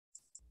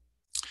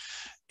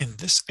In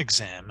this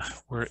exam,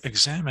 we're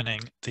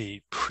examining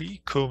the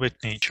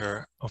pre-COVID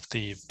nature of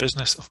the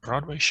business of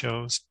Broadway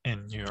shows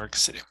in New York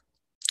City.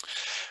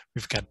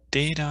 We've got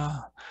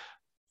data,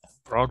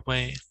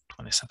 Broadway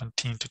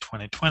 2017 to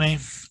 2020,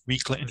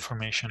 weekly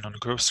information on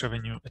gross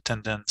revenue,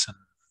 attendance, and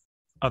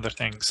other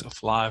things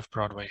of live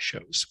Broadway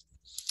shows.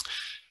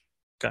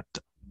 Got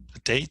the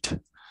date,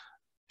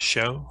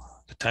 show,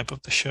 the type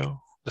of the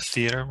show, the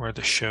theater where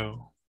the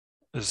show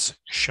is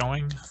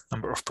showing,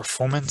 number of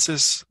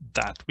performances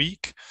that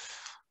week,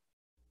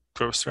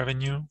 gross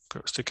revenue,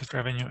 gross ticket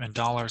revenue in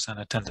dollars, and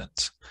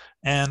attendance,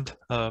 and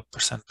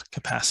percent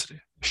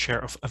capacity,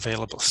 share of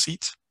available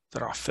seats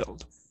that are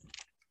filled.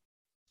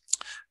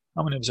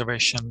 How many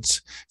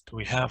observations do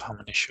we have, how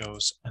many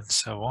shows, and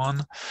so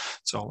on.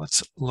 So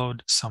let's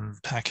load some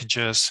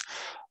packages.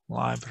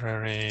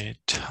 Library,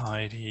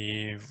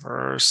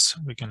 tidyverse,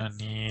 we're gonna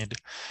need,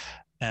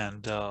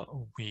 and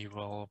we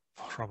will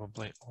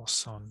probably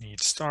also need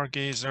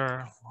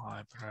Stargazer,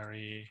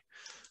 library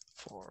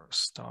for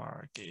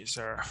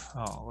Stargazer.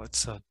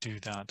 Let's do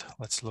that.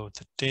 Let's load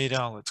the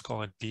data. Let's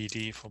call it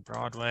BD for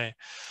Broadway.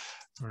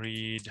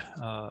 Read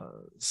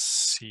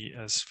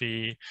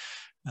CSV,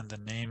 and the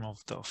name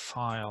of the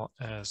file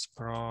is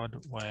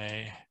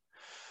Broadway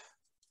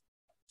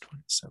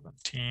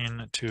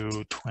 2017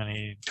 to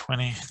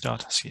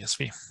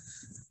 2020.csv.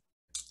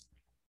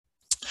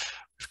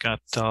 We've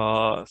got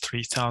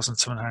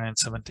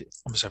 3,770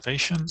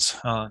 observations,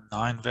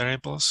 9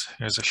 variables.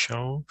 Here's a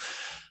show.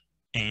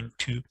 Ain't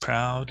Too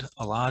Proud,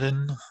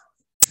 Aladdin,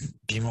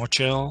 Be More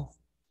Chill,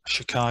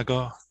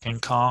 Chicago,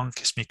 King Kong,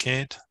 Kiss Me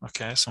Kate.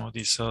 Okay, some of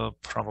these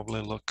probably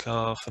look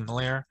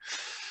familiar.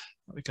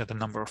 We got the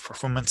number of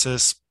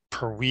performances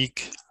per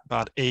week,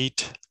 about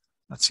 8.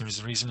 That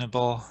seems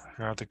reasonable.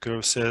 Here are the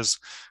grosses,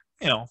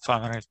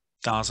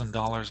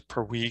 $500,000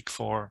 per week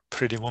for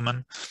Pretty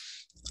Woman,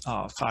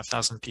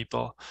 5,000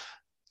 people.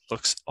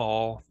 Looks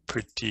all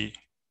pretty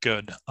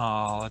good.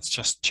 Let's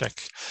just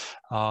check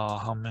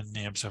how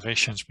many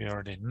observations we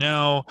already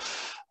know.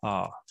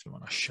 If you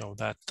want to show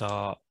that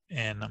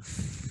in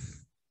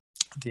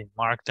the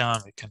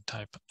markdown, we can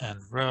type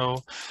n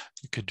row.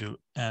 You could do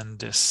n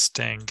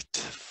distinct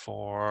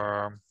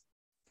for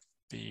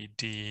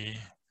BD.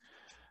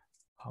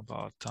 How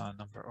about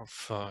number of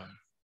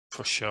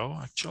per show,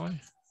 actually,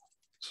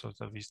 so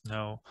that we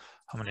know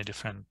how many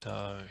different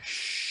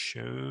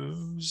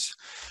shows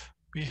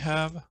we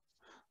have.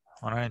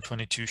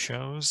 122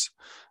 shows.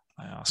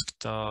 I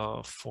asked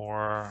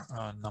for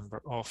a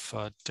number of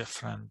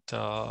different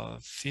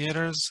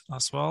theaters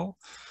as well.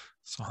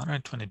 So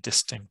 120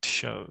 distinct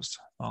shows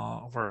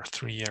over a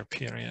 3-year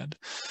period.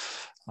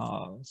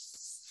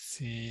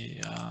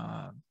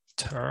 Theater,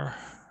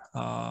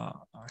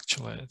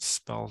 actually it's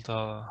spelled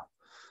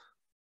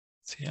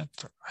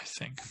theater, I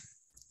think.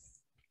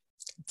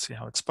 Let's see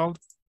how it's spelled.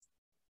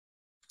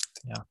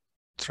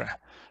 Theater.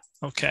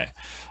 Okay.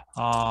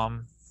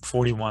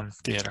 41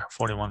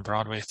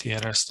 Broadway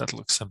theaters. That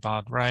looks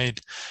about right.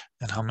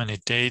 And how many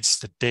dates?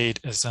 The date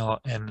is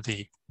in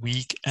the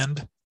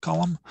weekend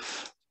column.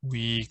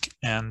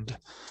 Weekend.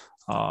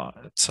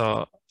 It's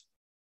a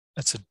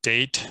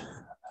date.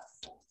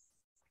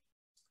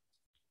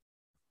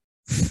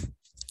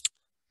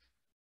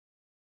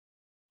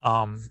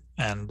 And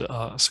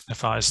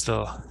signifies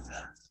the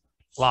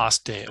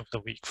last day of the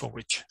week for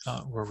which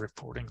we're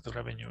reporting the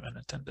revenue and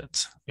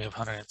attendance. We have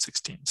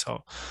 116.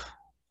 So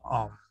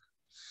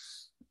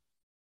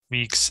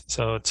weeks,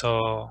 so it's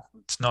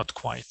not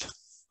quite,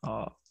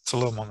 it's a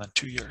little more than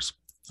 2 years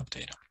of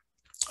data.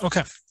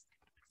 Okay,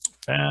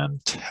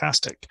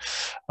 fantastic.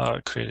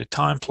 Create a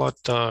time plot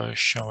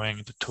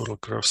showing the total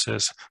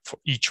grosses for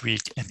each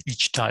week and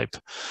each type.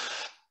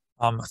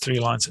 3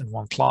 lines in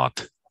 1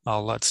 plot.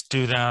 Let's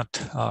do that.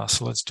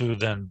 So let's do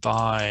then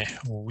by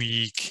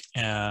week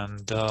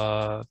and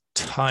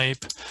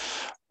type.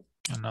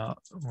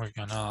 We're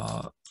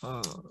gonna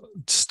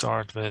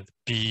start with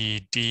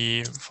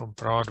BD for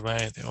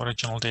Broadway, the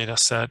original data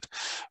set.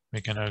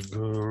 We're gonna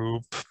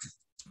group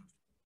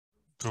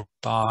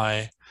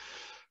by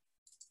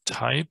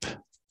type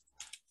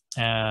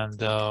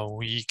and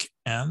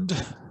weekend,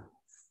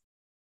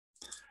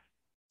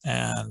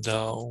 and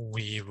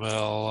we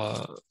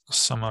will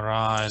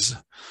summarize.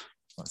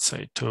 Let's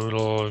say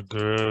total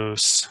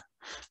gross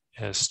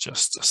is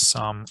just the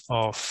sum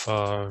of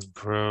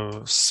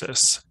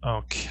grosses.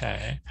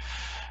 Okay,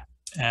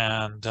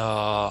 and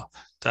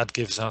that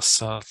gives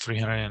us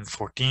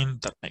 314.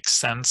 That makes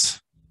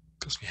sense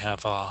because we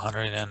have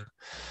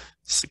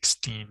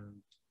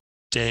 116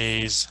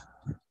 days.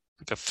 We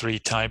got 3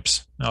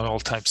 types. Not all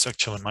types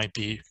actually might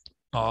be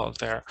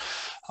there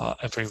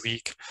every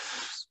week.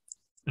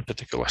 In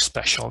particular,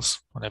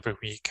 specials. Not every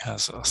week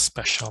has a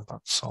special, but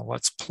so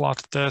let's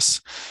plot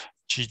this.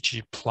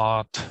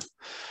 ggplot.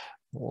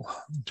 We'll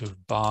do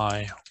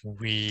by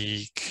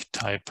week.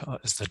 Type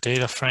is the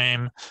data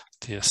frame.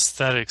 The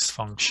aesthetics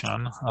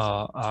function,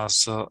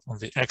 as on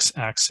the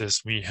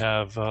x-axis we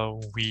have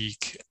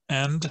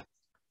weekend.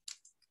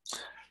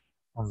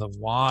 On the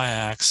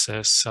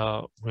y-axis,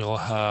 we'll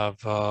have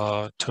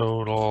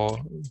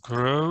total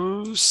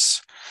gross,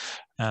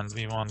 and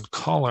we want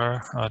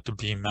color to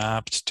be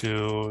mapped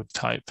to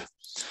type.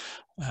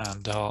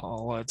 And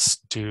let's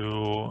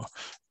do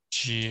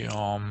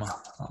geom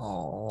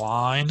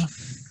line.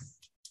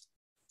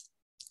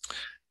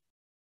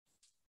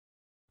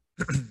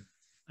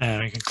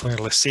 And we can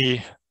clearly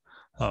see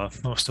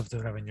most of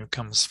the revenue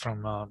comes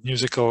from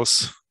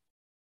musicals,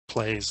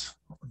 plays,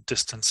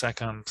 distant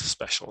second,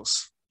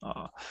 specials.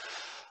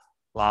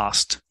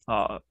 Last,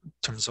 in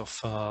terms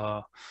of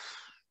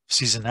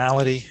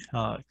seasonality,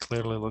 it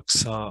clearly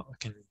looks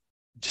like in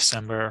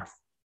December,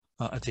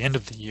 at the end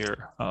of the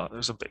year,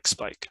 there's a big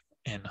spike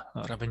in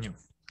revenue.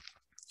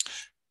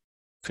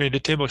 Create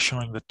a table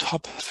showing the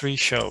top 3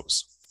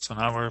 shows. So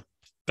now we're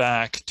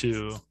back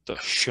to the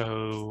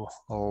show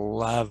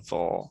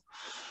level.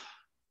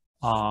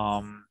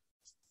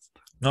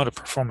 Not a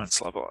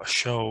performance level, a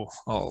show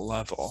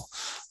level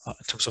in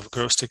terms of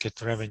gross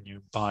ticket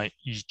revenue by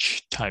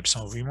each type.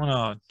 So we want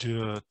to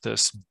do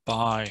this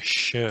by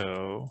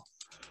show,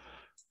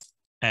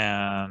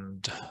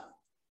 and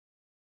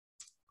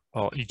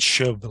well, each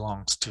show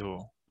belongs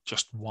to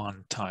just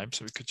one type.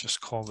 So we could just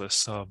call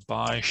this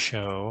by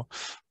show.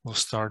 We'll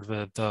start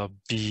with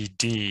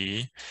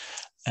BD,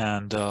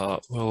 and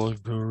we'll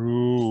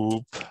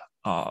group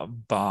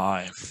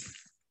by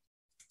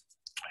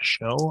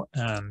show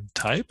and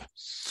type,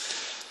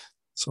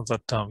 so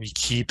that we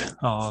keep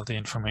the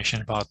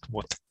information about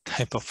what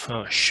type of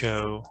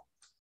show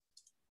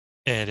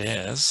it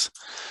is.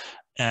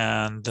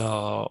 And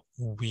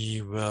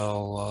we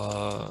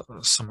will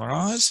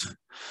summarize.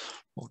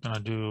 We're going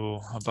to do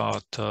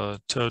about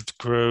total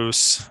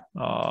gross,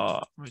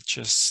 which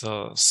is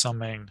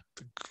summing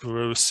the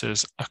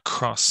grosses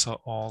across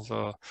all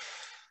the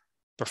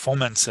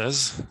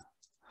performances.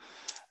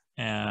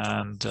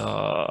 And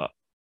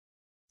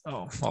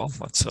oh, well,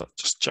 let's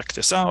just check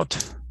this out,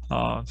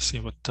 see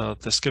what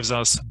this gives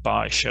us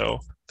by show.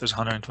 There's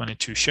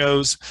 122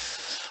 shows,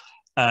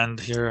 and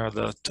here are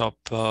the top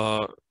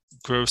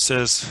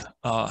grosses.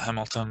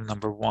 Hamilton,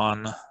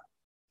 #1,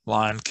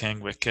 Lion King,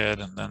 Wicked,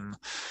 and then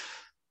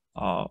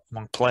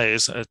among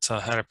plays, it's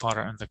Harry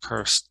Potter and the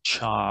Cursed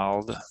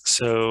Child.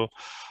 So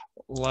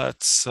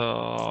let's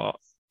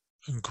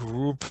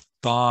group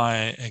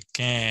by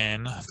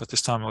again, but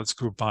this time let's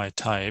group by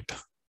type.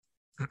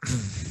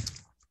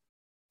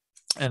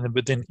 And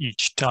within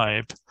each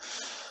type,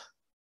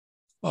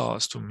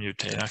 let's do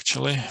mutate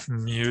actually.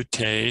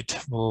 Mutate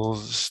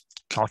will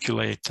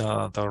calculate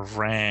the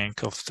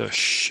rank of the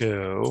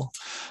show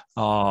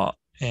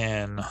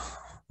in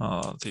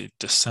the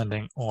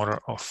descending order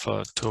of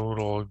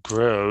total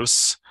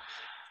gross.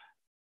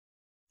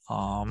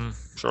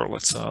 Sure,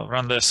 let's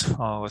run this.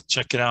 Let's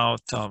check it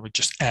out. We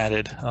just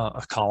added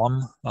a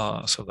column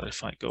so that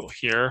if I go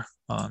here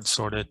and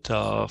sort it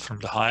from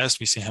the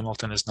highest, we see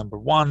Hamilton is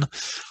 #1,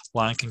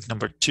 Lion King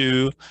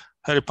 #2,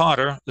 Harry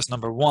Potter is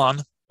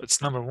 #1. It's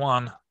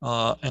 #1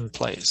 in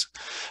plays.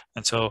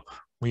 And so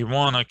we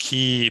want to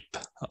keep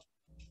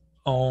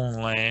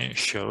only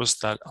shows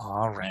that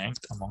are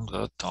ranked among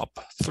the top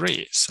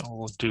 3. So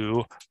we'll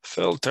do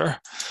filter,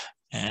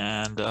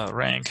 and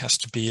rank has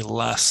to be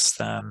less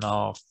than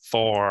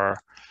 4,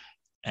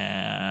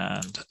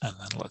 and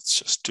then let's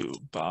just do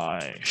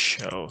by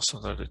show so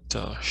that it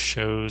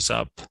shows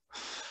up,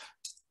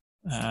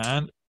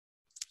 and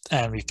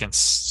we can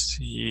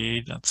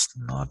see that's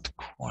not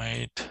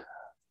quite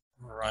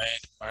right.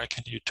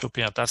 American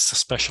Utopia, that's the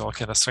special.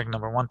 Okay, that's rank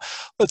 #1.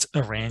 Let's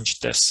arrange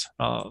this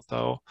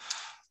though.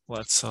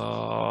 Let's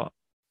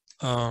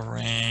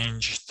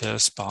arrange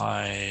this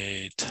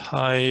by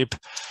type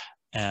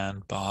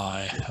and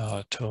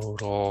by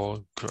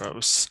total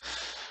gross.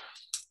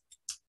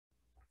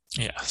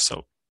 Yeah,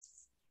 so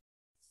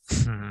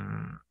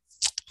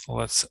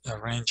let's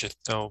arrange it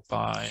though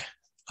by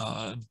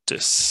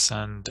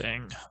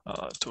descending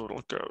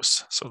total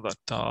gross, so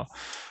that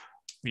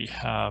we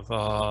have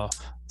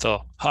the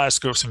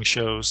highest grossing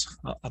shows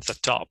at the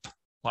top,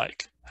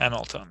 like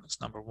Hamilton is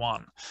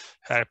 #1,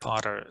 Harry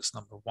Potter is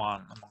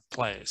 #1 among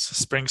plays,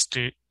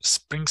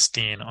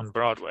 Springsteen on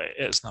Broadway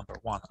is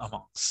 #1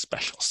 among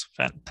specials.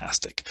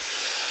 Fantastic.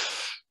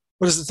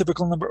 What is the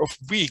typical number of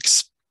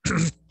weeks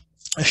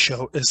a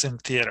show is in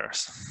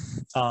theaters?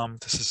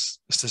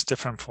 This is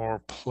different for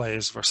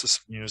plays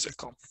versus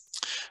musical,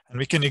 and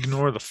we can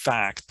ignore the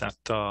fact that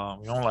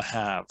we only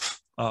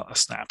have a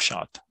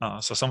snapshot.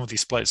 So some of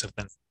these plays have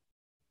been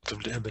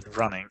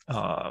running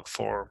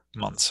for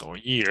months or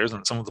years,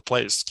 and some of the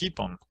plays keep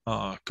on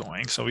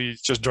going. So we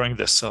just, during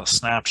this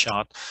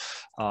snapshot,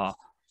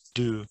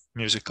 do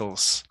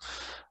musicals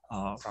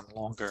run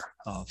longer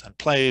than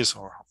plays,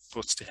 or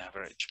what's the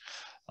average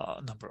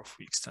number of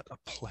weeks that a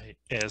play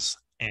is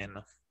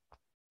in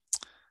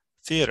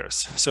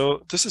theaters.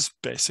 So this is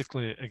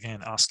basically,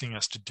 again, asking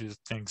us to do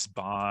things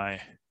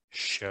by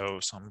show.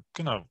 So I'm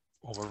gonna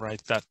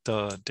overwrite that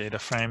data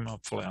frame.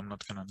 Hopefully I'm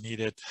not going to need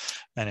it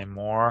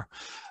anymore.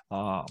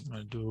 I'm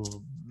going to do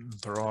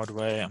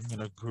Broadway. I'm going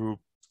to group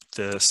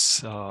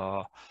this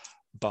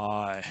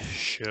by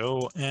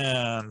show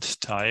and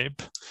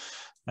type.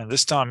 And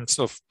this time,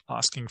 instead of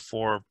asking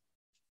for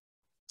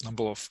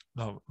number of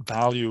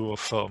value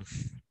of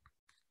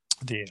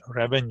the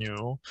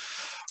revenue,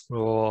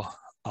 we'll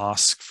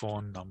ask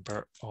for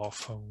number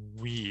of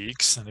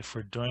weeks. And if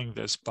we're doing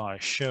this by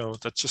show,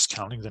 that's just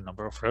counting the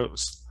number of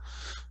rows.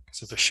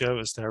 So the show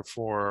is there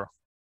for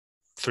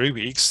 3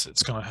 weeks,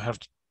 it's going to have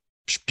to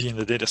be in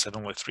the data set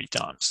only 3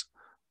 times.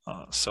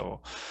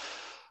 So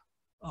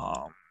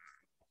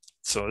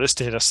this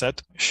data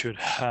set should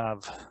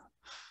have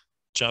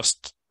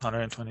just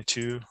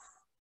 122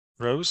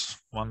 rows,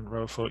 1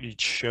 row for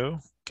each show. You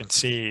can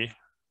see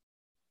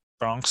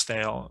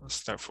Bronxdale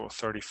is there for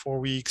 34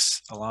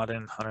 weeks,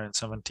 Aladdin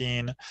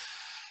 117,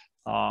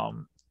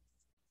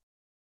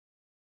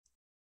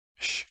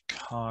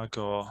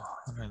 Chicago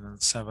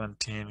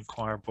 117,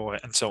 Choir Boy,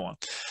 and so on.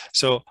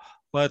 So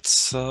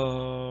let's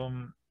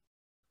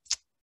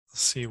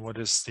see what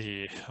is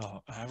the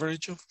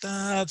average of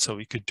that. So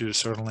we could do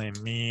certainly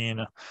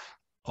mean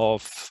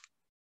of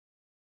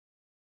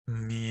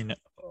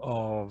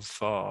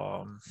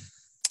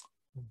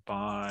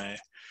by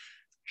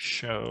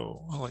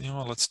show. Well, you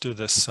know, let's do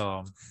this.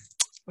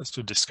 Let's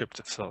do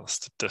descriptive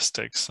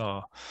statistics.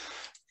 We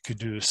could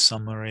do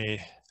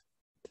summary.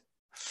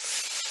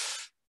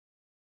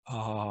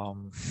 Oh,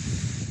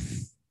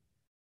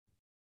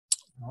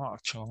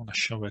 actually, I want to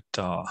show it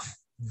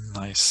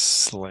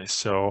nicely.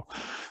 So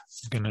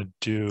I'm gonna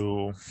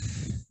do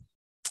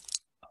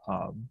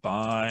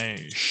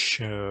by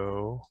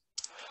show,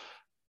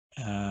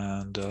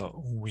 and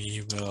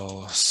we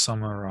will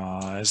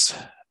summarize,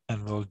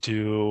 and we'll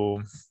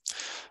do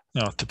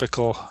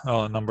typical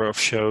number of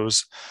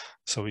shows.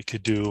 So we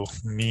could do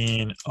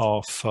mean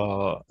of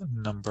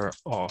number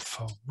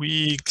of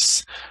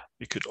weeks.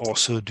 We could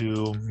also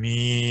do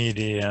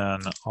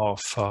median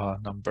of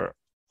number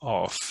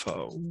of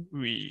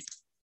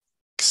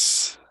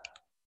weeks.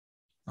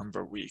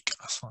 Number week,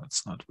 so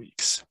it's not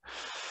weeks.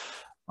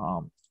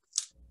 So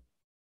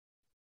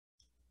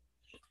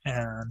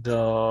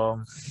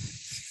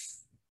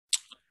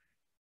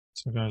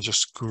we're going to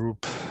just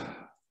group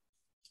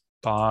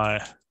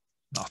by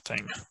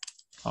nothing.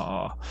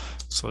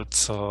 So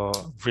it's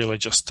really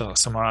just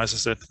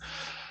summarizes it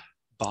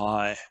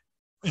by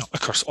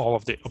across all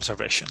of the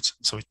observations.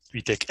 So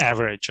we take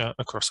average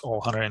across all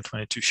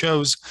 122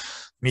 shows,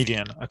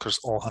 median across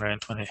all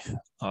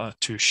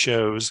 122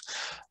 shows,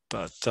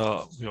 but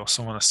we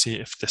also want to see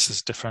if this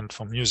is different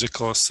from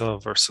musicals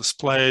versus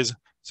plays.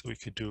 So we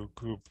could do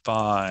group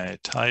by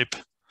type,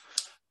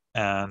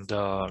 and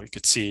we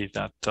could see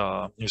that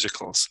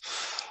musicals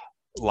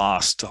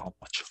last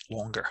much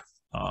longer,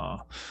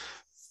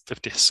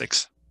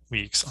 56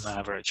 weeks on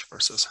average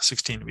versus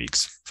 16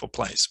 weeks for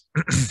plays.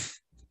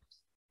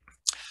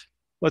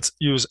 Let's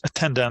use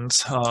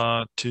attendance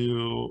and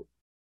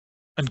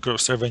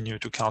gross revenue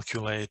to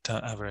calculate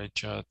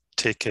average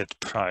ticket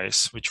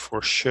price, which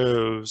for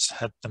shows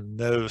had the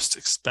most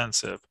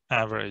expensive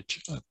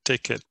average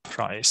ticket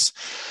price.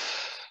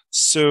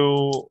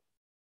 So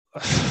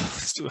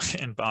let's do it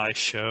again by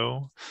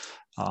show.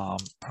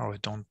 Probably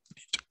don't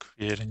need to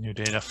create a new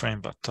data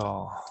frame, but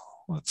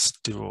let's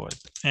do it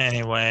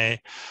anyway.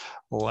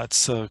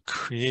 Let's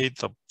create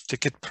the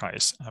ticket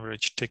price,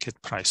 average ticket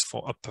price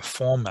for a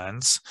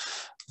performance.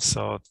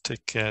 So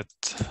ticket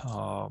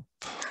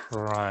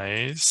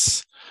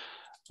price,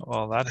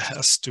 well, that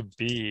has to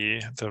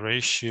be the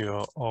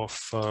ratio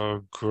of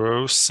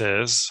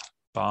grosses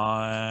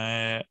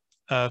by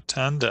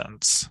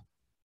attendance.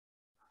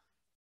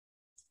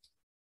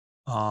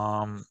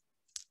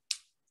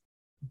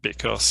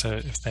 Because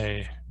if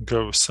they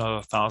gross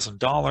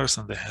 $1,000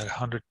 and they had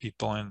 100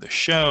 people in the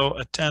show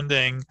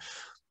attending,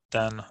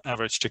 then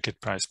average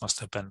ticket price must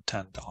have been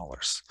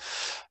 $10.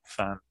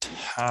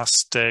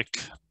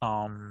 Fantastic.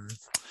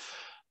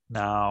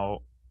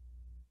 Now,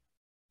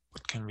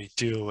 what can we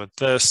do with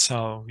this?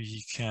 So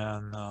we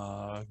can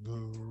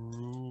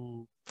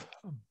group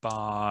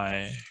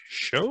by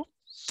show,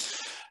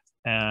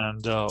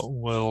 and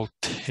we'll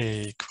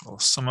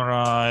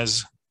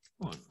summarize.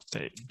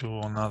 They do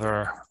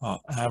another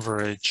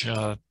average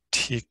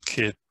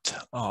ticket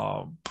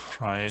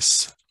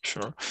price.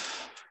 Sure,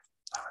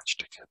 average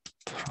ticket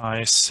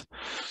price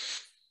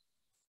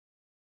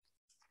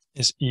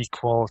is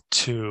equal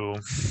to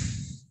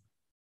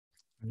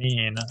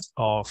mean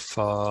of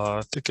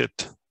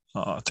ticket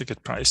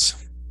price,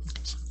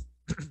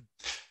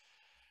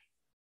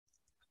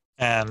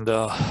 and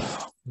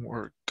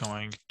we're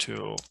going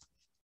to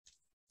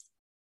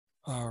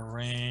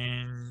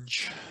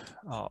arrange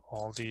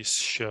all these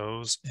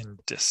shows in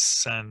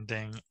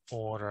descending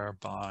order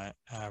by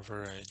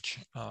average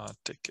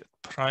ticket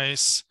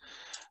price,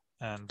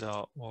 and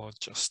we'll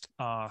just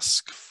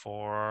ask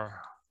for,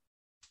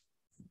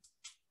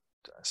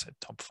 I said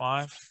top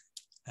 5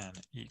 and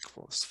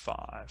equals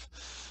 5.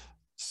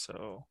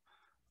 So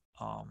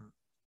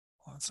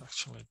let's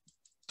actually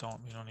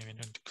we don't even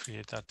need to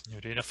create that new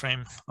data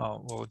frame.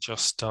 We'll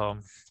just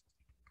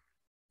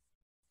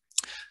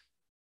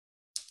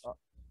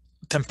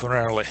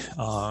temporarily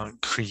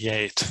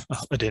create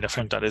a data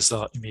frame that is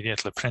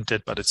immediately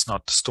printed, but it's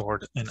not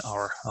stored in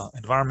our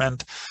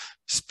environment.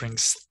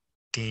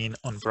 Springsteen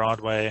on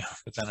Broadway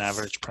with an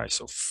average price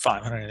of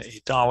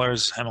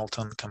 $508.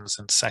 Hamilton comes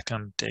in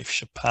second. Dave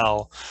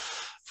Chappelle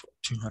for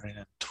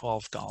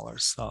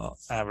 $212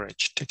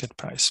 average ticket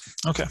price.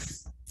 Okay.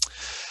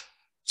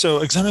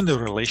 So examine the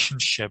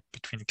relationship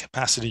between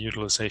capacity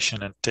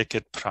utilization and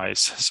ticket price.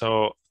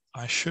 So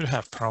I should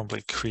have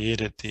probably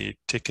created the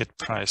ticket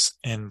price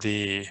in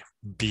the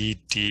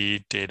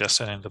BD data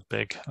set, in the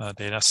big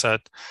data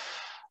set.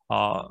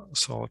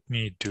 So let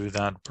me do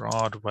that.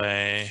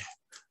 Broadway,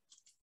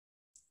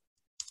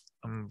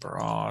 and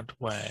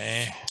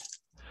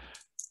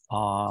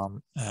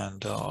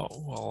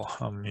we'll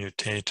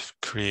mutate,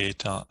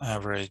 create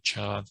average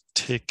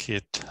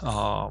ticket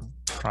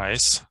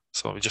price.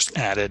 So we just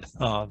added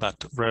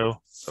that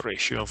row, the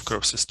ratio of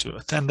grosses to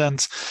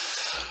attendance.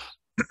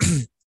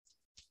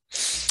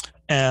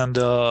 And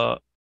we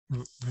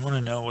want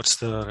to know what's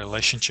the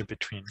relationship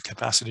between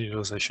capacity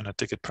utilization and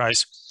ticket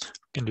price.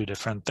 We can do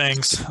different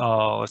things.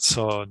 Let's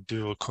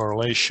do a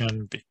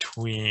correlation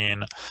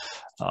between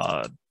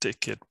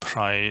ticket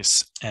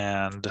price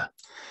and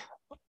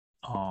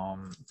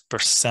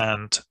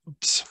percent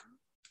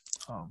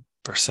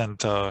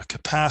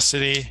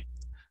capacity,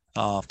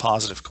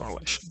 positive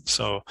correlation.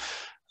 So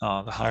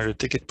the higher the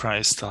ticket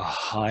price, the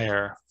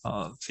higher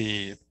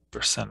the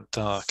percent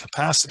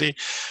capacity.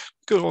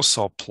 We could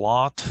also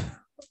plot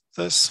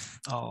this.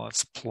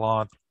 Let's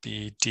plot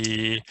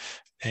BD.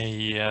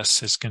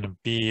 AES is going to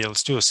be,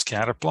 let's do a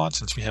scatter plot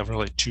since we have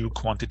really two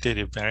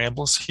quantitative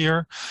variables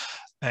here.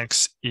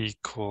 X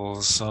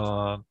equals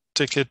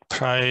ticket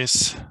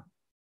price,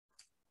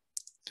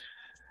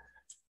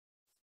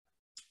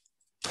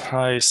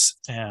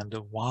 and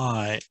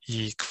Y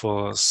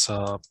equals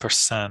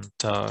percent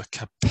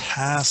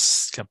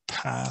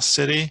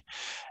capacity.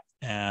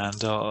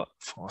 And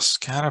for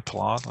scatter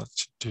plot,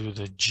 let's do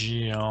the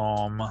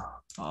geom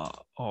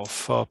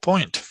of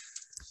point.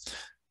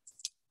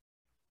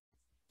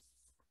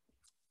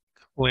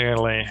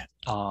 Clearly,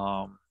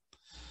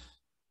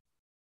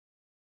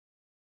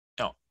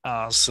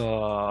 as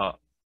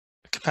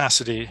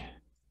capacity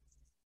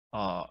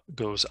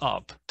goes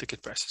up,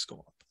 ticket prices go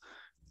up.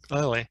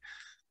 Clearly,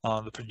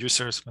 the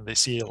producers, when they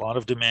see a lot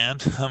of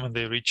demand, when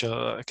they reach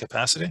a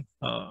capacity,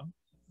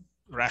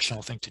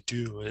 rational thing to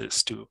do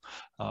is to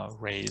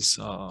raise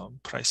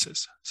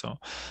prices. So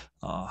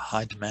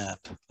high demand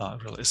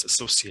really is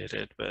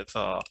associated with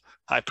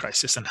high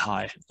prices and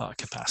high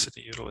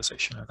capacity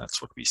utilization, and that's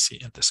what we see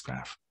in this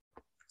graph.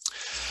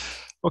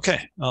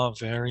 Okay,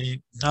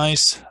 very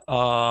nice.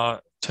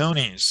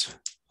 Tony's.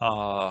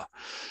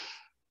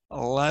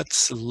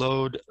 Let's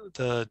load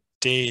the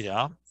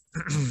data.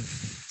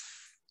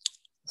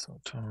 So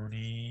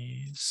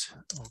Tony's,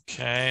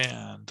 okay,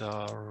 and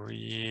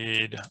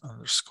read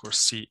underscore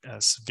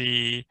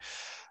CSV,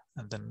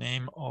 and the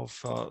name of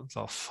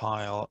the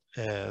file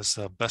is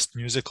best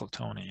musical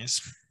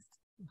Tony's.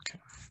 Okay,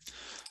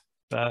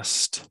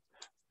 best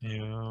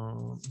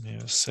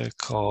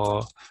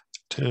musical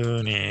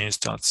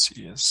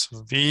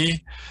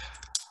Tony's.csv,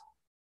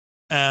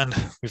 and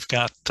we've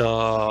got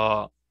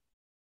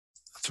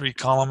 3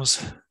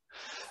 columns.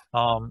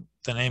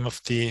 The name of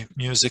the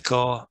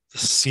musical, the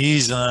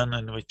season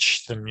in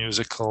which the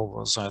musical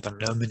was either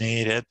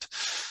nominated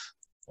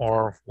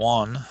or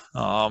won.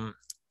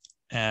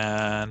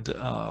 And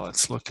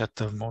let's look at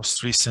the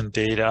most recent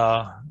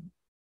data.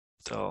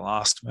 The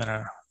last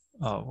winner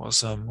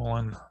was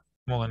Moulin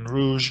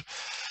Rouge.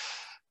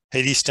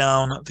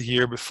 Hadestown the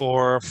year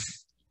before.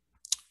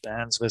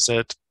 Band's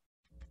Visit,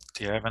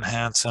 Dear Evan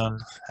Hansen,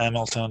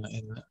 Hamilton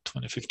in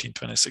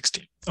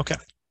 2015-2016. Okay.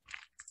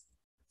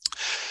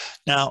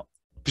 Now,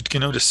 you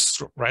can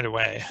notice right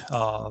away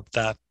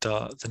that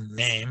the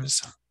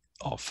names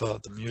of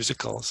the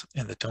musicals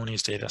in the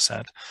Tony's data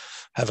set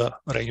have a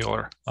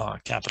regular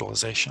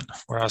capitalization,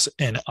 whereas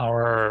in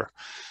our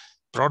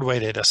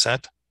Broadway data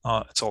set,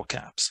 it's all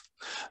caps.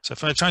 So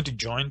if I try to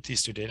join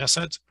these two data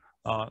sets,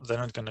 they're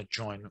not going to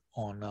join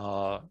on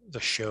the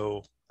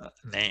show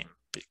name,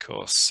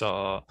 because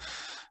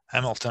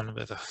Hamilton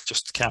with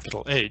just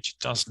capital H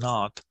does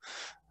not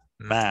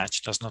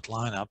match, does not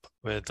line up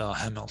with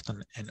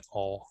Hamilton in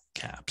all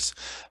caps.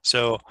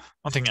 So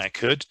one thing I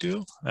could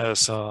do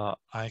is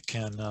I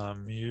can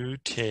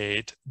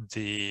mutate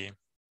the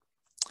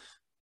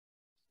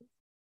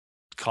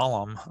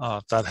column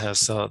that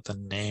has the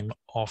name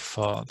of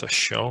the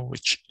show,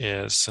 which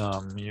is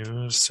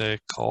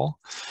musical,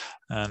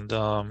 and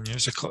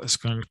musical is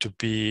going to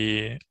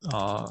be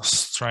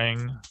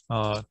string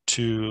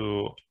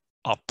to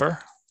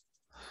upper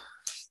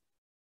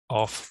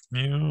of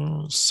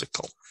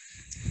musical.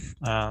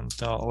 And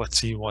let's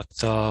see what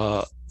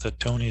the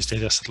Tony's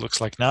data set looks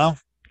like now.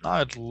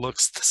 Now it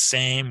looks the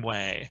same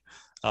way.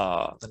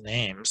 The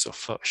names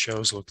of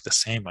shows look the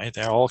same way.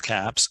 They're all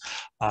caps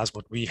as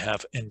what we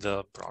have in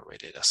the Broadway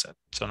data set.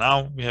 So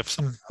now we have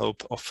some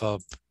hope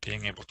of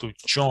being able to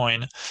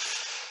join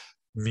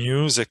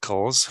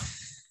musicals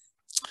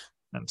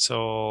And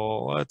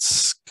so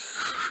let's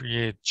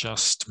create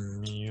just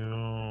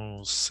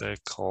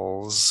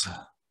musicals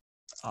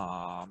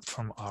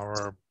from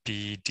our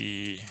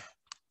BD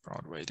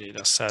Broadway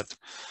data set.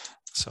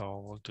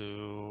 So we'll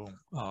do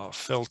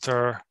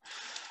filter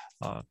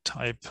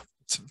type,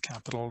 it's in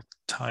capital,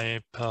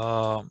 type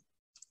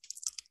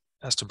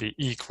has to be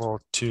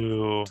equal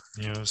to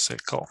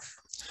musical.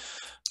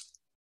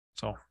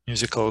 So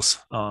musicals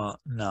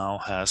now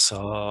has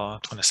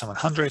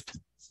 2,700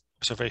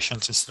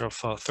 observations instead of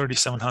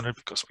 3,700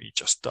 because we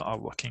just are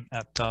looking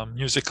at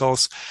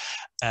musicals.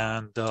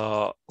 And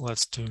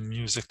let's do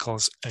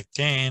musicals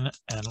again,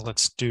 and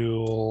let's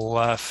do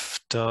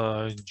left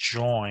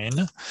join,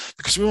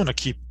 because we want to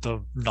keep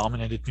the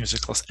nominated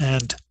musicals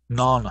and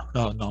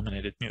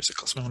non-nominated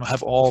musicals. We want to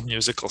have all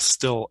musicals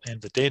still in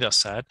the data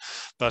set,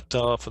 but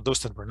for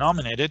those that were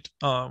nominated,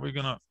 we're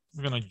gonna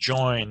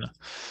join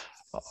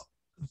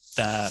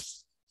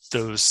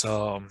those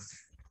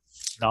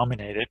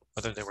nominated,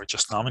 whether they were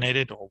just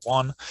nominated or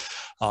won,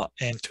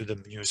 into the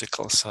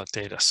musicals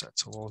data set.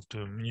 So we'll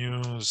do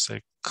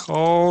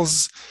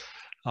musicals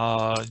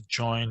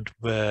joined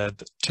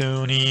with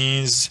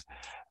Tonys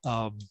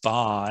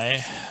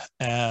by,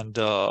 and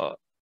the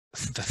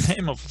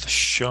name of the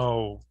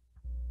show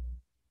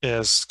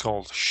is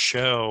called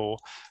show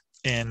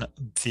in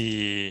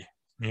the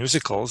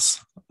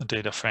musicals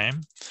data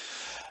frame,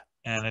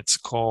 and it's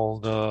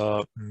called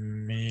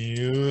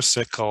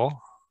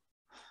musical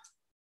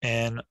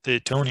in the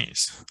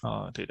Tonys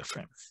data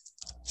frame.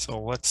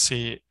 So let's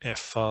see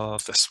if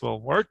this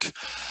will work.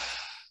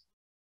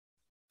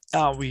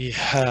 Now we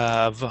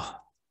have,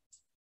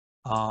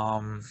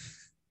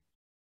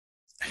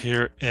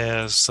 here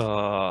is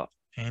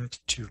Ain't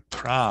Too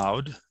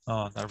Proud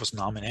that was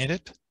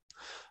nominated.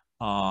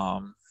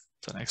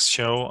 The next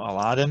show,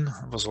 Aladdin,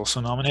 was also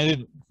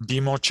nominated. Be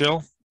More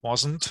Chill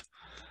wasn't.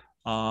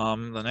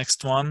 The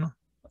next one,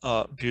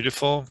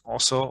 Beautiful,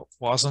 also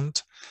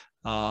wasn't,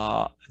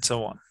 and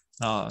so on.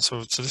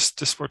 So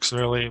this works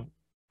really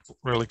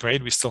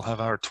great. We still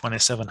have our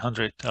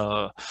 2,700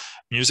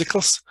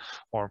 musicals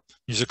or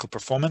musical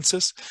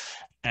performances,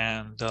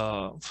 and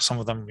for some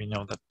of them we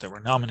know that they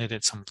were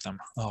nominated, some of them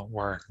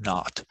were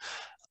not.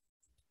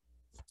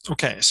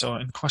 Okay, so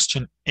in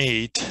question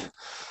 8,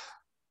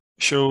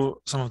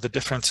 show some of the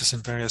differences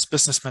in various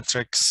business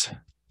metrics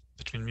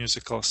between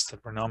musicals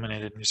that were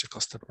nominated,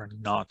 musicals that were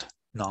not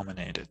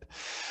nominated.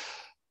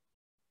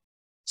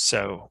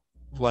 So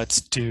let's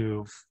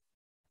do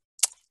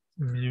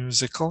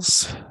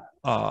musicals,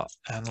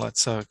 and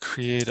let's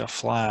create a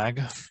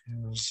flag,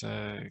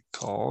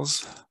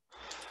 musicals,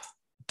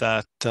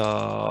 that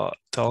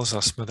tells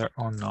us whether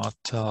or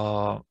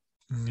not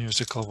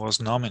musical was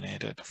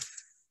nominated.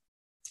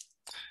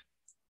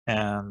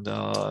 And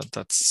we'll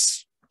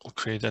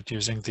create that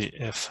using the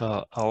if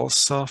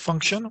else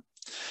function.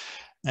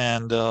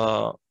 And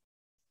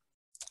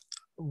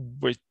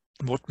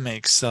what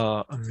makes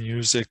a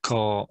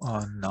musical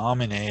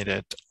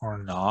nominated or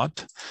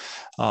not,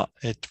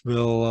 it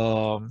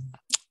will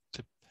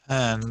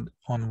depend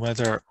on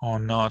whether or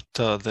not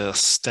the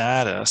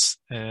status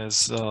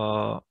is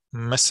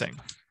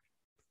missing.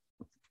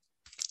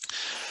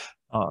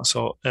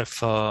 So if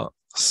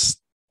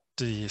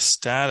the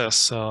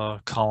status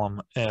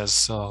column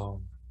is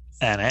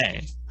NA,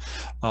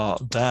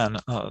 then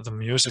the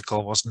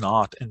musical was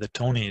not in the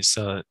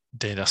Tonys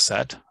data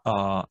set,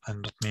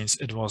 and that means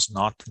it was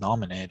not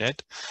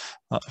nominated.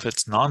 If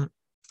it's not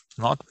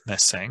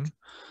missing,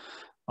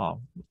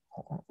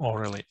 or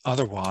really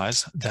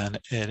otherwise, then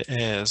it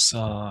is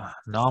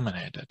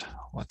nominated.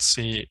 Let's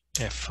see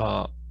if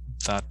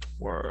that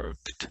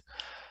worked.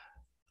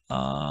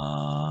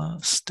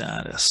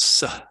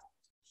 Status.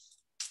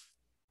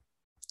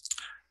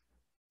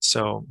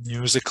 So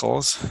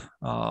musicals,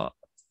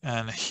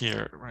 and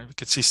here, right, we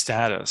could see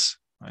status,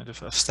 right?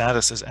 If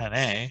status is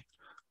NA,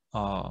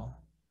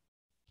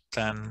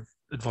 then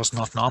it was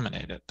not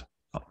nominated.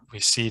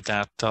 We see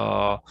that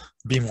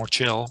Be More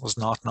Chill was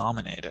not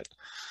nominated.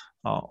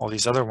 All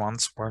these other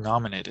ones were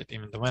nominated,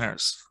 even the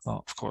winners,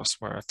 of course,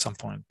 were at some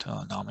point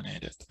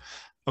nominated.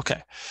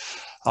 Okay,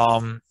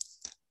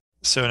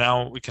 so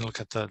now we can look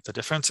at the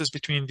differences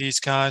between these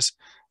guys.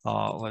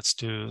 Let's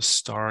do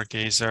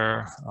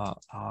Stargazer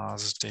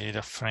as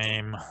data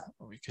frame.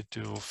 We could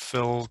do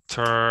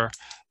filter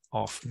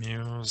of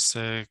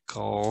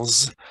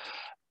musicals,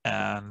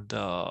 and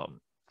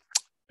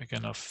we're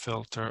gonna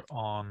filter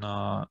on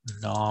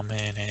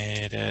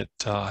nominated,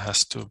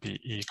 has to be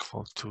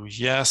equal to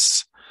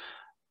yes,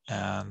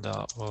 and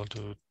we'll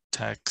do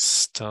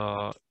text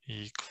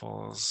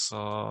equals,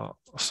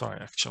 sorry,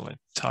 actually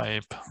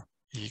type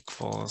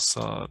equals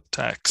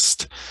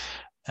text,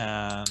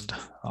 and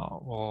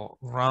we'll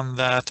run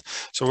that.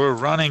 So we're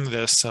running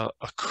this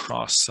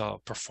across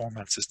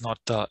performances, not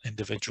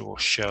individual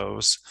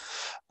shows,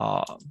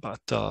 but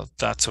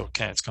that's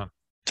okay. It's going to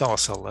tell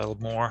us a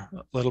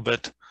little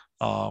bit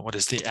what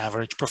is the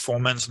average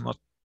performance, not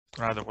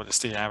rather what is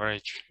the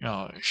average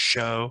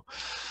show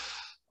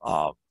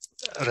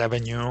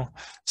revenue.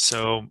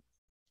 So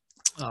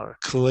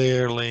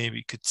Clearly,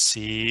 we could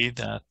see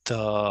that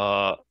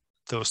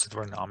those that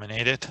were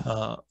nominated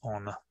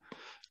on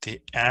the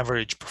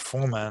average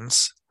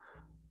performance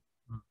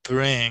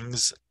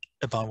brings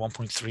about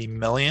 1.3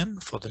 million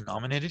for the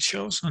nominated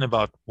shows and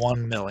about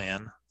 1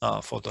 million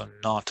for the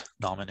not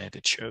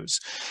nominated shows.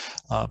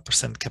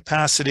 Percent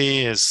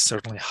capacity is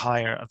certainly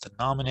higher at the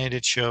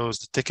nominated shows.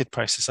 The ticket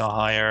prices are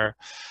higher.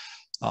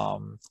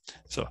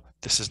 So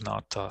this is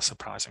not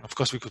surprising. Of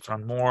course, we could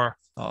run more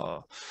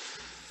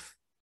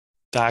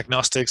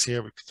diagnostics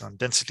here. We could run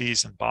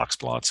densities and box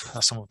plots.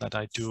 Some of that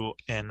I do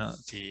in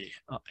the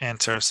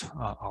answers.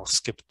 I'll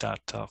skip that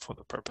for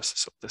the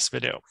purposes of this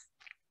video.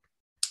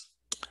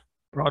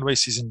 Broadway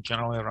season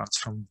generally runs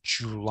from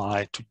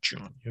July to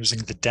June.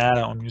 Using the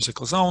data on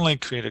musicals only,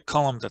 create a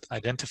column that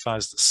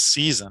identifies the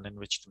season in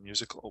which the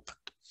musical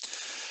opened.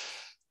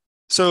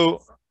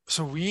 So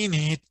we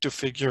need to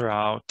figure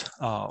out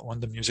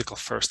when the musical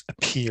first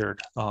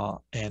appeared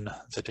in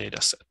the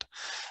data set.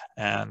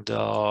 And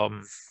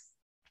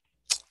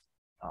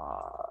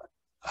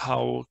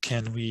how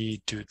can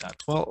we do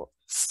that? Well,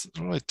 it's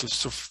really to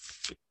sort of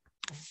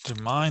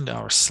remind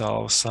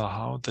ourselves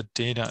how the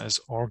data is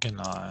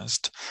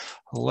organized.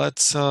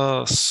 Let's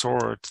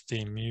sort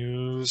the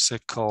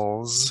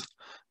musicals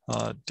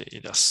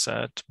data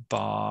set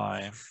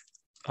by,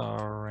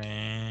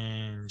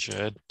 arrange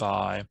it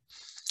by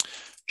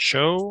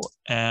show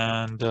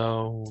and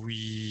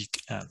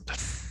weekend.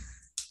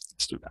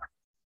 Let's do that.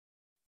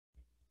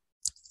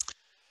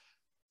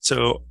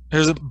 So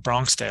here's a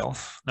Bronx Tale.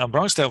 Now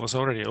Bronx Tale was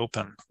already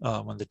open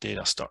when the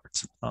data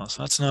starts.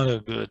 So that's not a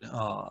good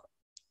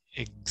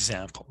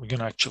example. We're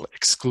going to actually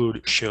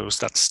exclude shows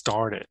that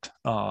started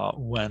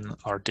when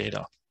our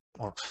data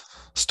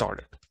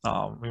started.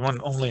 We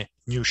want only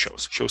new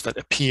shows, shows that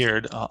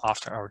appeared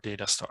after our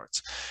data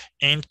starts.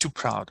 Ain't Too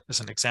Proud is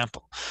an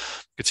example.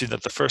 You can see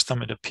that the first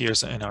time it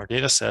appears in our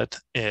data set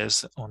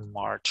is on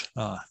March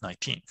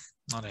 19,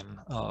 not in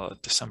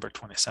December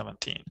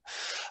 2017.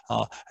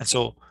 And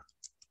so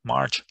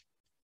March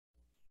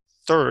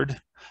 3rd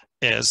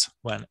is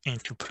when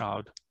Ain't Too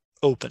Proud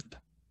opened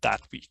that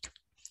week.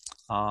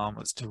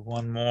 Let's do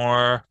one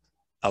more.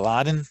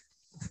 Aladdin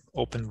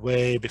opened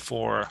way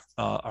before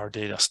our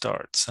data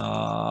starts.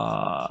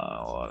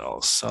 What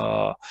else?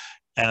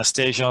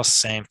 Anastasia,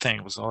 same thing.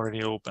 It was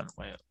already open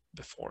way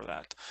before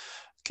that.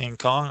 King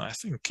Kong, I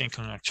think King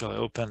Kong actually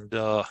opened.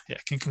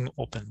 Yeah, King Kong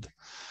opened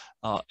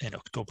in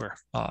October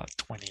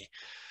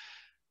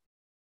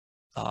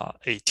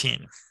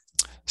 2018.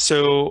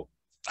 So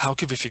how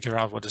could we figure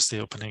out what is the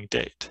opening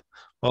date?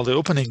 Well, the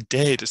opening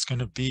date is going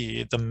to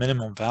be the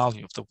minimum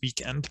value of the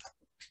weekend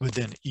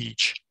within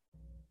each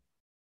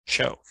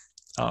show.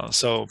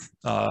 So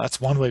that's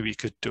one way we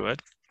could do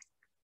it.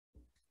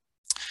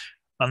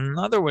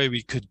 Another way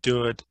we could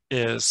do it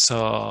is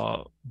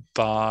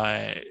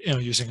by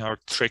using our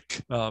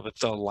trick with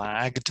the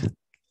lagged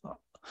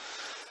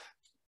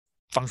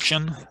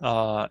function.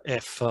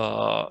 If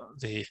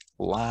the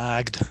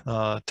lagged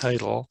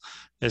title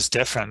is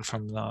different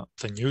from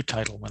the new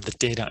title when the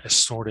data is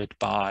sorted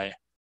by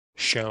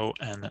show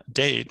and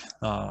date,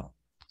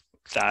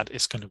 that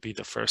is going to be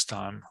the first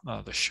time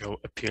the show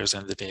appears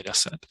in the data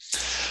set.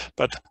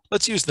 But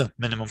let's use the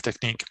minimum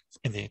technique.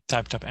 In the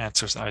typed up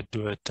answers, I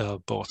do it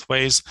both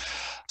ways.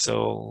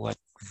 So let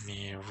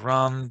me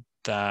run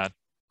that.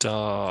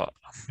 I'm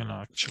going to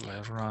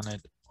actually run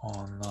it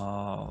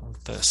on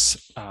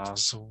this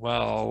as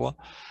well.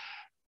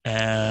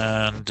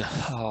 And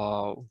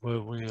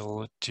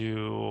we'll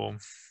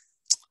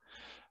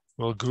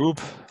group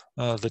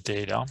the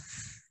data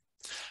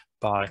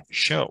by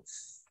show.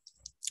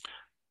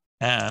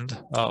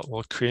 And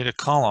we'll create a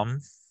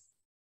column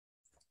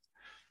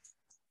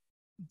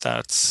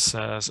that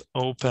says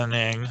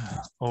opening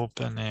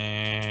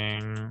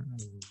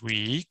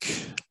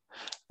week.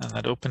 And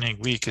that opening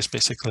week is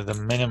basically the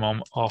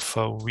minimum of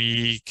a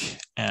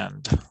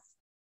weekend.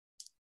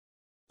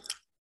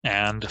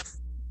 And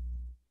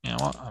you know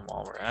what,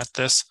 while we're at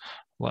this,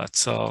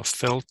 let's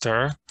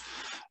filter.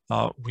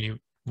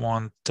 We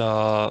want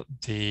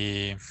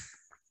the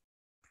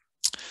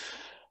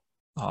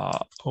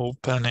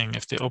opening,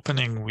 if the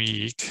opening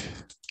week,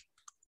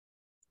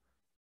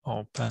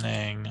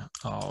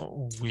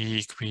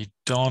 we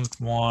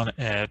don't want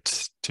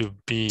it to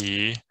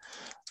be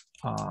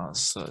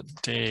the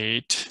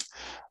date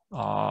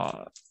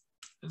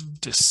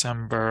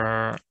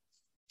December,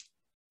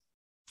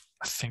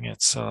 I think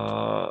it's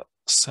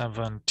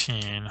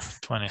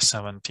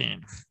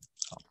 2017.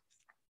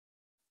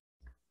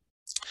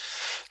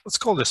 Let's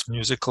call this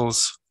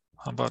musicals.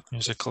 How about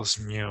musicals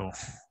new?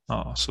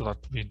 So that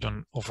we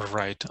don't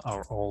overwrite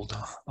our old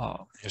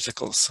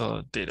musicals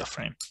data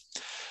frame.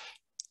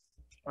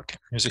 Okay,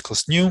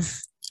 musicals new,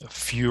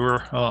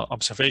 fewer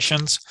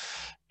observations.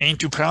 Ain't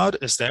Too Proud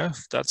is there.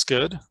 That's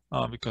good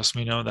because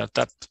we know that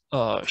that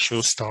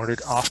show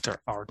started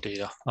after our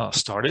data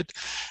started,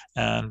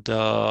 and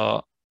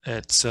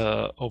its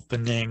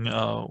opening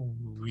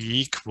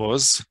week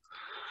was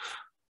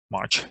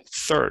March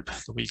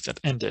 3rd, the week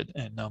that ended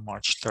in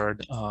March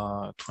 3rd,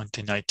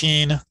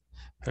 2019.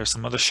 Here's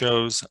some other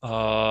shows,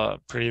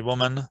 Pretty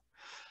Woman,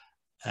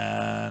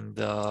 and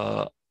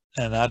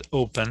that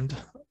opened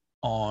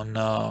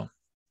on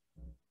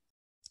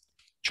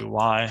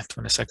July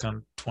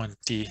 22nd,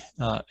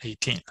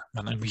 2018,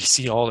 and then we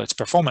see all its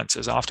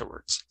performances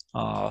afterwards.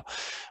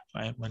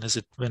 Right? When does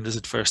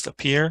it first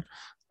appear?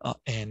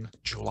 In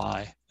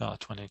July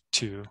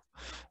 22,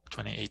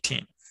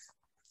 2018.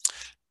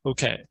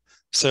 Okay,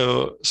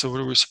 so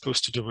what are we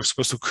supposed to do? We're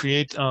supposed to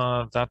create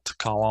that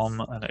column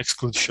and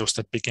exclude shows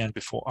that began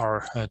before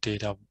our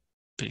data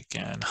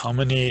began. How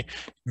many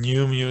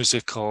new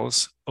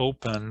musicals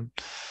opened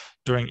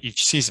during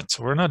each season?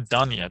 So we're not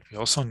done yet. We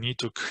also need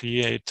to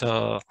create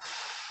a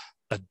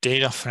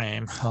data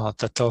frame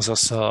that tells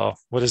us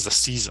what is the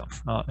season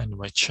in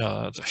which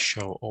the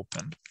show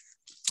opened.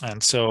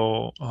 And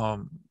so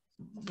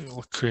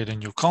we'll create a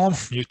new column,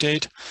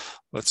 mutate.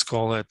 Let's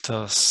call it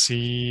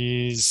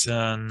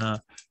season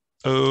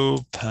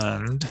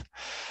opened.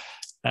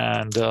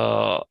 And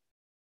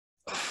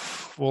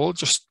we'll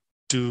just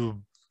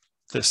do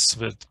this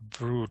with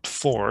brute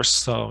force.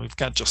 So we've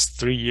got just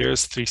 3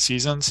 years, 3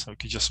 seasons. So we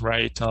could just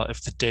write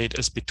if the date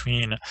is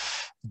between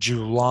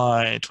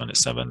July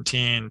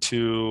 2017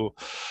 to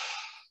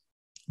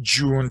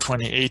June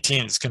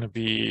 2018, it's going to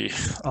be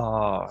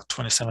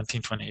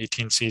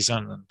 2017-2018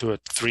 season, and do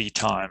it 3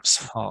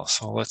 times.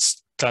 So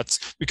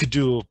we could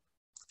do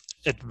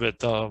it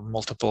with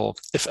multiple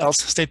if-else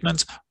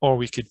statements, or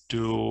we could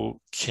do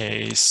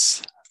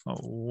case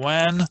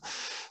when.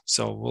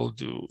 So we'll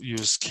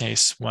use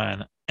case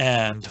when,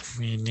 and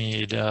we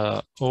need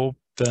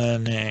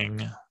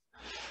opening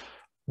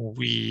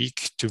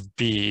week to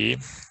be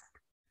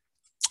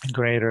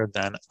greater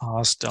than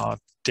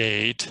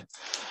as.date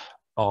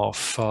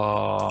of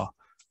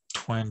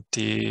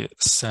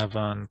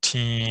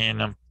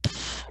 2017.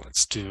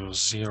 Let's do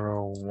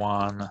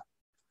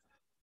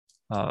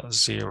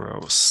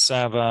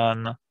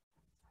 0107,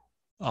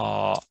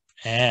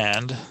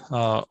 and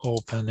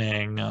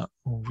opening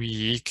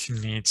week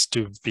needs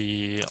to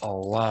be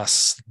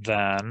less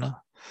than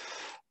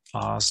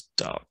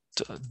as.date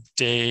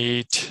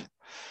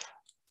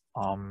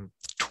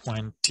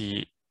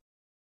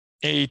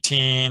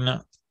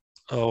 2018.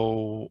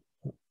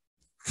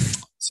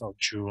 So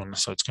June,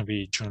 so it's going to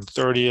be June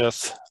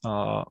 30th.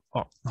 Oh,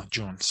 not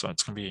June, so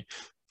it's going to be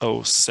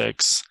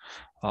 06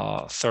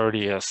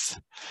 30th.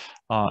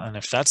 And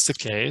if that's the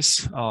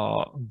case,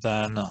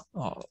 then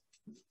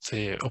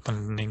the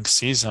opening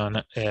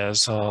season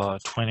is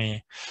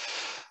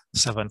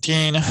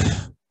 2017,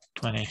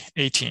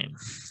 2018.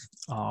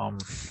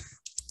 And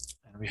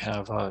we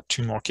have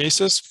 2 more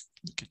cases.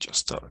 You could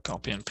just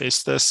copy and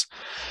paste this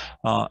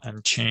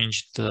and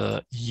change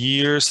the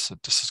years. So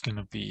this is going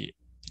to be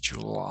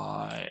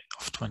July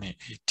of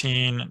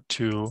 2018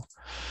 to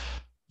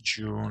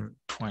June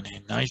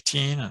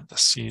 2019, and the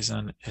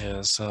season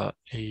is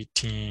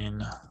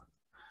 18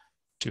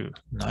 to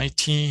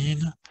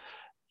 19,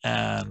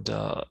 and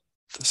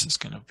this is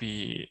going to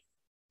be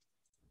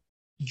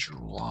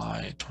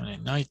July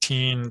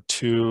 2019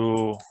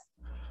 to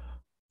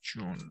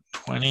June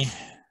 20,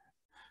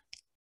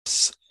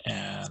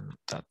 and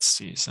that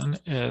season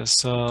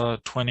is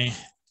 19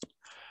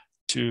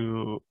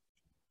 to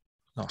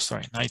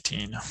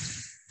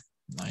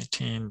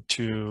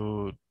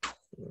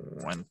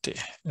 20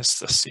 is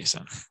the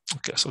season.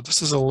 Okay, so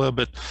this is a little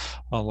bit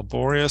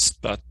laborious,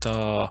 but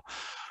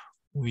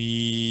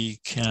we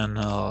can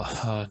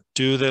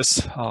do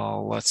this.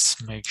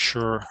 Let's make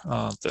sure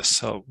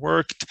this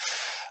worked.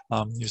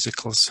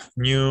 Musicals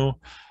new.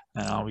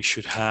 Now we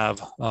should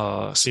have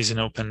season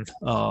open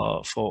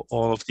for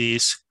all of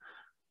these.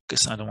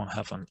 Because I don't want to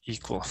have an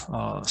equal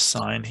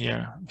sign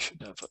here. We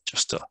should have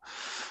just a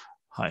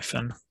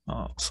hyphen.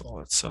 So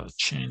let's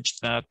change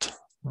that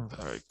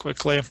very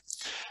quickly.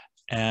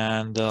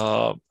 And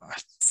I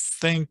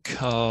think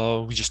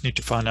we just need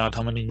to find out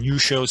how many new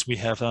shows we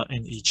have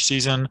in each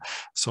season.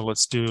 So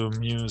let's do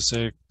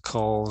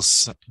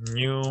musicals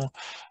new,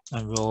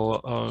 and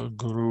we'll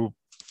group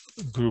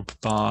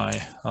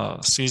by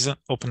season,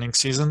 opening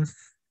season,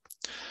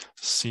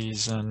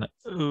 season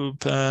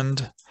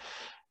opened,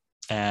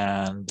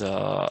 and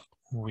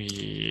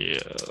we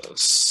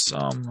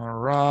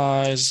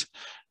summarize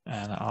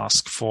and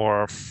ask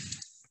for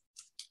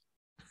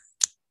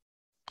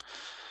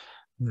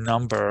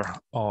number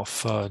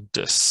of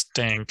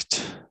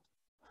distinct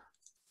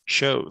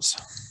shows.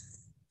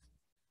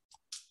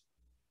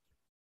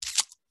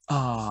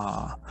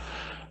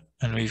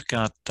 And we've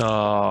got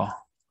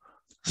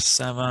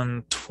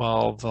 7,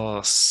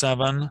 12,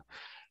 7. I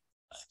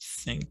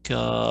think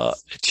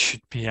it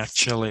should be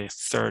actually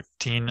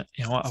 13.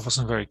 You know, I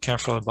wasn't very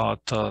careful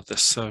about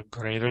this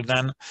greater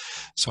than.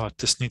 So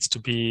this needs to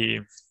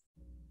be,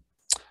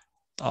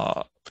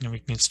 opening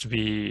week needs to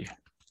be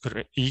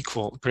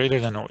equal, greater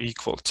than or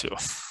equal to.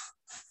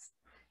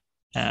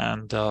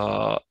 And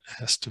it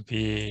has to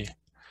be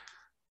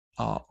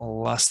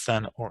less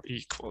than or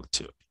equal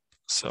to.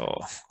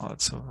 So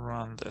let's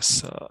run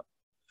this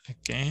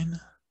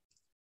again.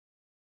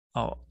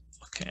 Oh,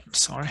 okay, I'm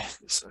sorry.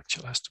 This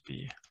actually has to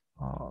be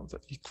the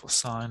equal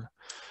sign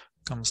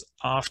comes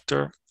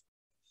after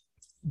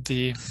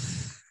the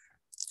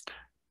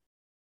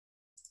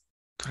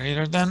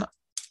greater than.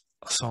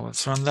 So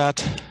let's run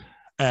that,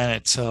 and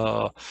it's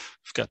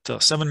we've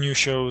got 7 new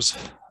shows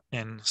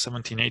in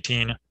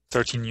 17-18,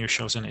 13 new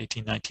shows in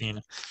 18-19,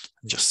 and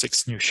just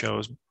 6 new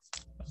shows.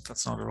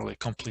 That's not a really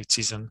complete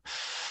season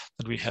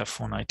that we have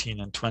for 19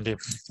 and 20.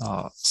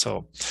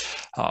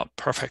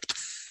 Perfect.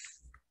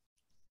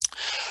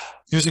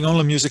 Using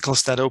only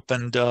musicals that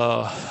opened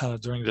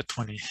during the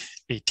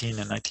 2018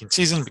 and 19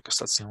 season, because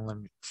that's the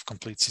only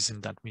complete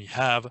season that we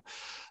have.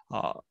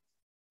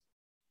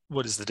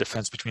 What is the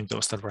difference between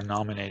those that were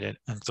nominated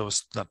and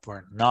those that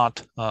were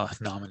not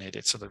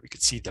nominated, so that we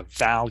could see the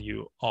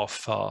value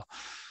of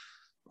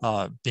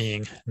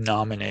being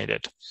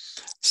nominated.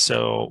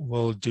 So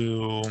we'll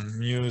do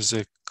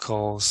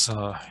musicals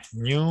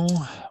new.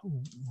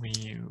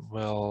 We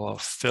will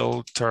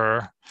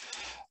filter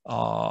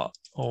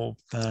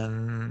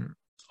open,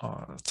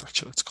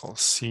 it's called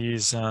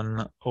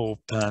season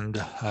opened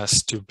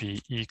has to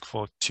be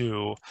equal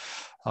to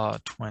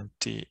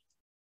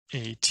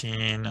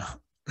 2018,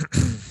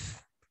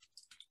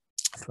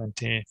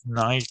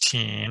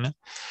 2019,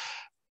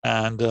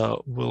 and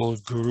we'll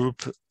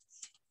group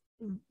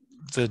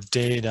the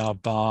data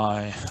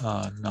by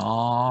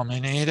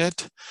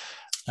nominated,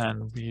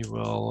 and we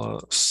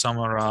will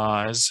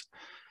summarize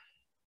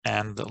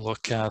and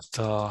look at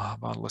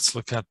let's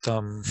look at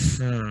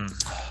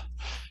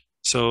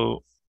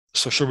so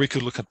sure, we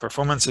could look at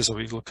performances, or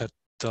we look at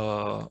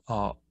the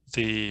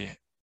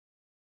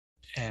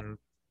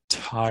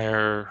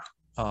entire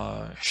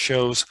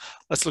shows.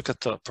 Let's look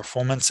at the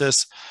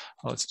performances.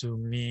 Let's do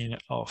mean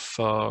of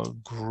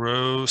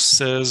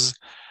grosses,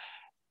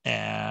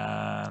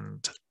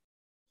 and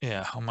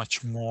yeah, how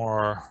much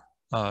more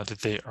did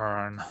they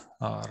earn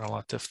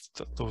relative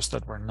to those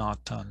that were not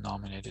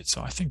nominated.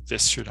 So I think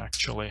this should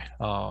actually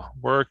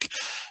work,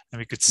 and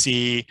we could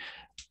see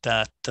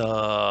that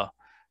on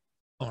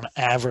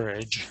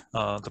average,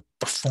 the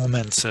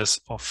performances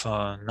of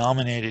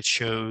nominated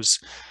shows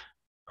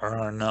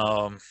earn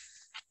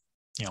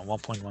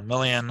 1.1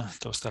 million.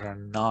 Those that are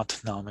not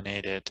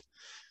nominated,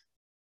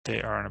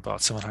 they earn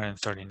about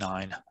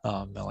 739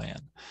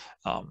 million.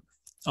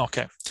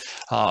 Okay,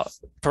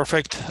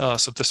 perfect.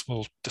 So this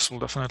will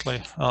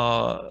definitely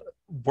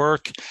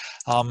work.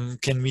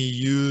 Can we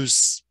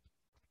use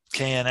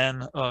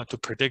KNN to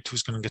predict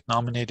who's going to get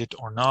nominated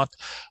or not?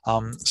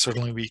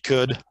 Certainly we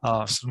could.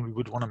 Certainly we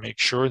would want to make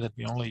sure that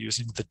we're only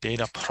using the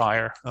data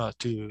prior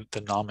to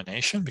the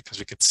nomination, because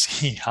we could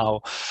see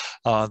how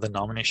the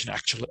nomination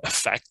actually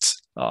affects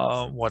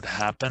what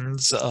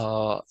happens.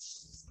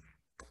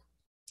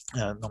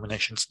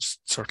 Nominations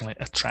certainly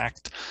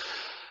attract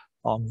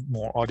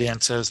more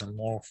audiences and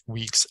more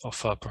weeks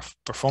of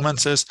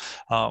performances.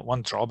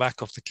 One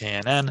drawback of the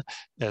KNN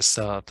is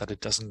that it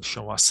doesn't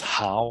show us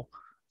how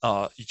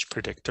each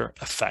predictor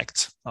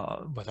affects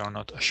whether or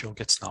not a show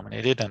gets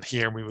nominated. And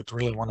here we would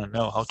really want to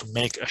know how to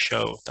make a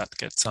show that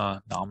gets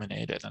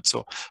nominated. And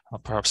so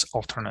perhaps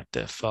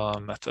alternative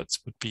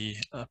methods would be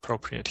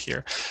appropriate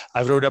here.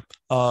 I wrote up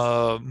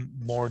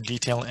more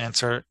detailed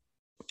answer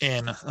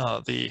in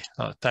the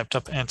typed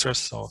up answers,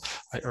 so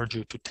I urge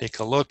you to take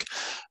a look.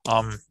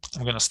 I'm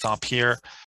going to stop here.